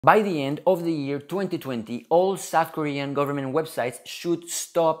By the end of the year 2020, all South Korean government websites should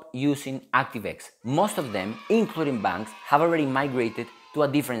stop using ActiveX. Most of them, including banks, have already migrated to a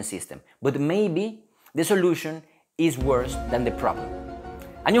different system. But maybe the solution is worse than the problem.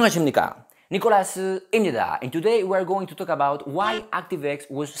 안녕하십니까? 니콜라스입니다. And today we are going to talk about why ActiveX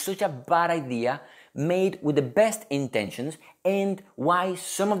was such a bad idea made with the best intentions and why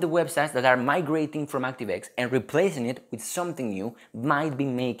some of the websites that are migrating from ActiveX and replacing it with something new might be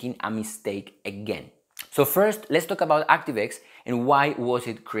making a mistake again. So first, let's talk about ActiveX and why was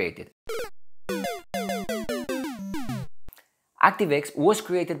it created. ActiveX was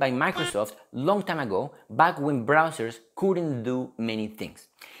created by Microsoft long time ago, back when browsers couldn't do many things.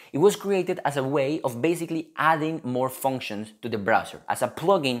 It was created as a way of basically adding more functions to the browser, as a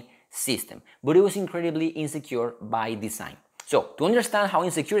plugin system, but it was incredibly insecure by design. So, to understand how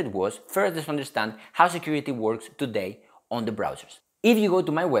insecure it was, first let's understand how security works today on the browsers. If you go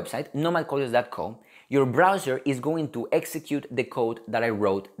to my website, nomadcodes.com, your browser is going to execute the code that I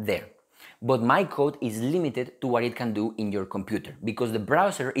wrote there. But my code is limited to what it can do in your computer because the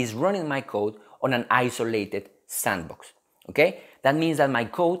browser is running my code on an isolated sandbox. Okay? That means that my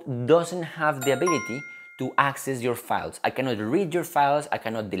code doesn't have the ability to access your files. I cannot read your files, I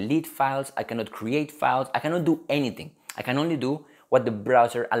cannot delete files, I cannot create files, I cannot do anything. I can only do what the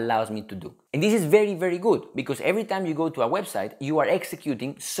browser allows me to do. And this is very, very good because every time you go to a website, you are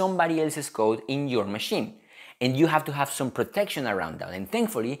executing somebody else's code in your machine. And you have to have some protection around that. And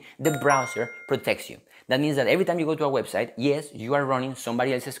thankfully, the browser protects you. That means that every time you go to a website, yes, you are running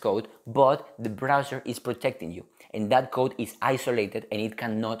somebody else's code, but the browser is protecting you. And that code is isolated and it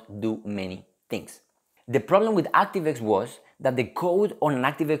cannot do many things. The problem with ActiveX was that the code on an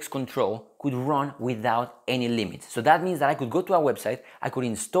ActiveX control could run without any limits. So that means that I could go to a website, I could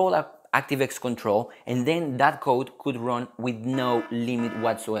install a ActiveX control, and then that code could run with no limit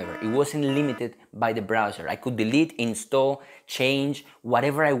whatsoever. It wasn't limited by the browser. I could delete, install, change,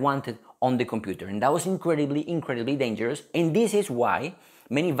 whatever I wanted on the computer. And that was incredibly, incredibly dangerous. And this is why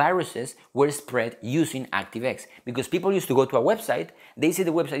many viruses were spread using ActiveX. Because people used to go to a website, they see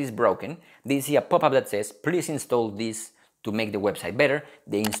the website is broken, they see a pop-up that says, please install this to make the website better.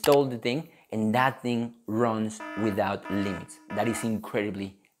 They install the thing, and that thing runs without limits. That is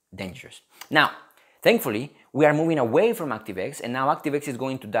incredibly dangerous. Now, thankfully, we are moving away from ActiveX, and now ActiveX is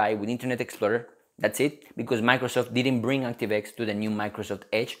going to die with Internet Explorer. That's it, because Microsoft didn't bring ActiveX to the new Microsoft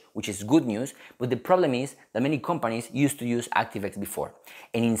Edge, which is good news, but the problem is that many companies used to use ActiveX before.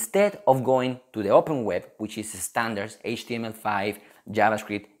 And instead of going to the open web, which is standards, HTML5,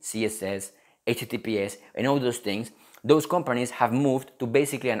 JavaScript, CSS, HTTPS, and all those things, those companies have moved to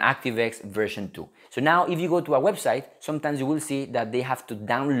basically an ActiveX version 2. So now if you go to a website, sometimes you will see that they have to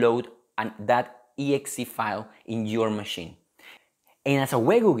download that exe file in your machine. And as a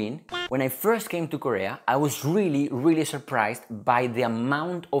Wegugin, when I first came to Korea, I was really surprised by the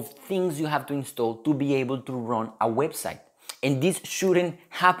amount of things you have to install to be able to run a website. And this shouldn't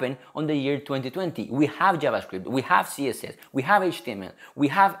happen on the year 2020. We have JavaScript, we have CSS, we have HTML, we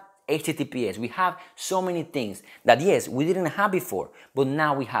have HTTPS, we have so many things that yes, we didn't have before, but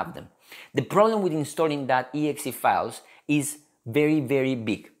now we have them. The problem with installing that exe files is very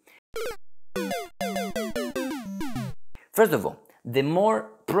big. First of all, the more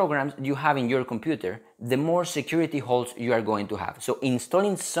programs you have in your computer, the more security holes you are going to have. So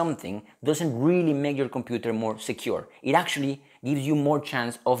installing something doesn't really make your computer more secure. It actually gives you more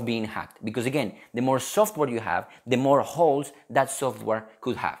chance of being hacked. Because again, the more software you have, the more holes that software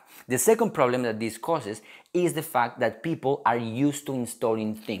could have. The second problem that this causes is the fact that people are used to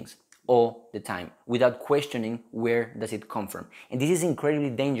installing things all the time without questioning where does it come from. And this is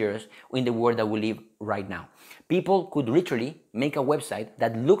incredibly dangerous in the world that we live right now. People could literally make a website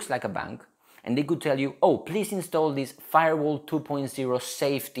that looks like a bank, and they could tell you, oh, please install this firewall 2.0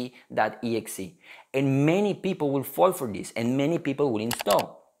 safety.exe. And many people will fall for this, and many people will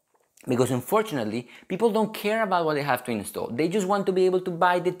install. Because unfortunately, people don't care about what they have to install. They just want to be able to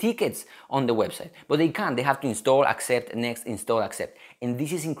buy the tickets on the website. But they can't. They have to install, accept, next, install, accept. And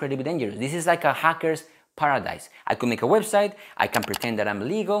this is incredibly dangerous. This is like a hacker's paradise. I could make a website, I can pretend that I'm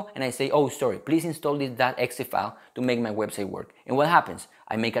legal, and I say, oh, sorry, please install this .exe file to make my website work. And what happens?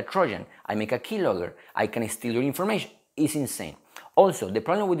 I make a Trojan, I make a keylogger, I can steal your information. It's insane. Also, the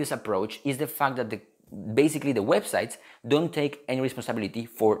problem with this approach is the fact that basically the websites don't take any responsibility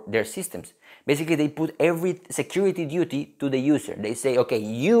for their systems. Basically, they put every security duty to the user. They say, okay,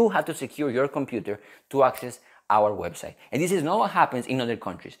 you have to secure your computer to access our website. And this is not what happens in other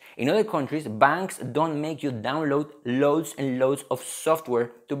countries. In other countries, banks don't make you download loads and loads of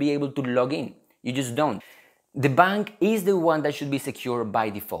software to be able to log in. You just don't. The bank is the one that should be secure by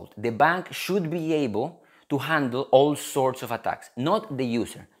default. The bank should be able to handle all sorts of attacks, not the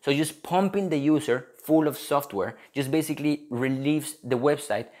user. So just pumping the user full of software just basically relieves the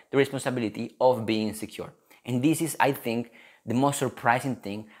website the responsibility of being secure. And this is, I think, the most surprising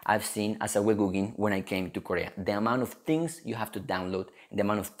thing I've seen as a webgooging when I came to Korea. The amount of things you have to download and the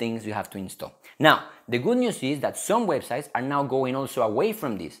amount of things you have to install. Now, the good news is that some websites are now going also away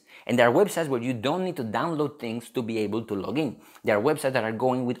from this. And there are websites where you don't need to download things to be able to log in. There are websites that are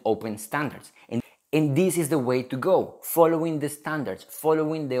going with open standards. And this is the way to go, following the standards,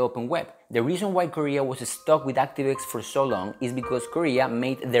 following the open web. The reason why Korea was stuck with ActiveX for so long is because Korea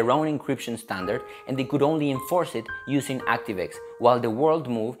made their own encryption standard and they could only enforce it using ActiveX, while the world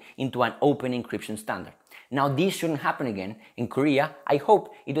moved into an open encryption standard. Now this shouldn't happen again. In Korea, I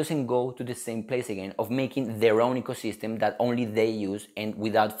hope it doesn't go to the same place again of making their own ecosystem that only they use and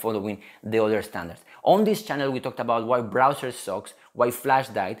without following the other standards. On this channel we talked about why browser sucks, why Flash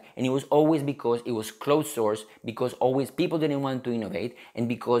died, and it was always because it was closed source, because always people didn't want to innovate, and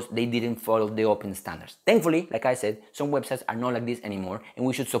because they didn't follow the open standards. Thankfully, like I said, some websites are not like this anymore, and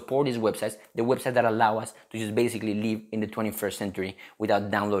we should support these websites, the websites that allow us to just basically live in the 21st century without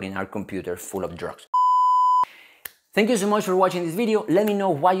downloading our computer full of drugs. Thank you so much for watching this video. Let me know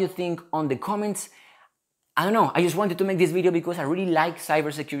what you think on the comments. I don't know, I just wanted to make this video because I really like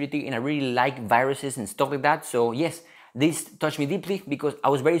cybersecurity and I really like viruses and stuff like that. So yes, this touched me deeply because I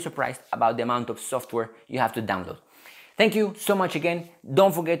was very surprised about the amount of software you have to download. Thank you so much again.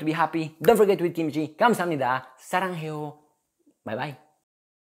 Don't forget to be happy. Don't forget to eat kimchi. 감사합니다. 사랑해요. Bye bye.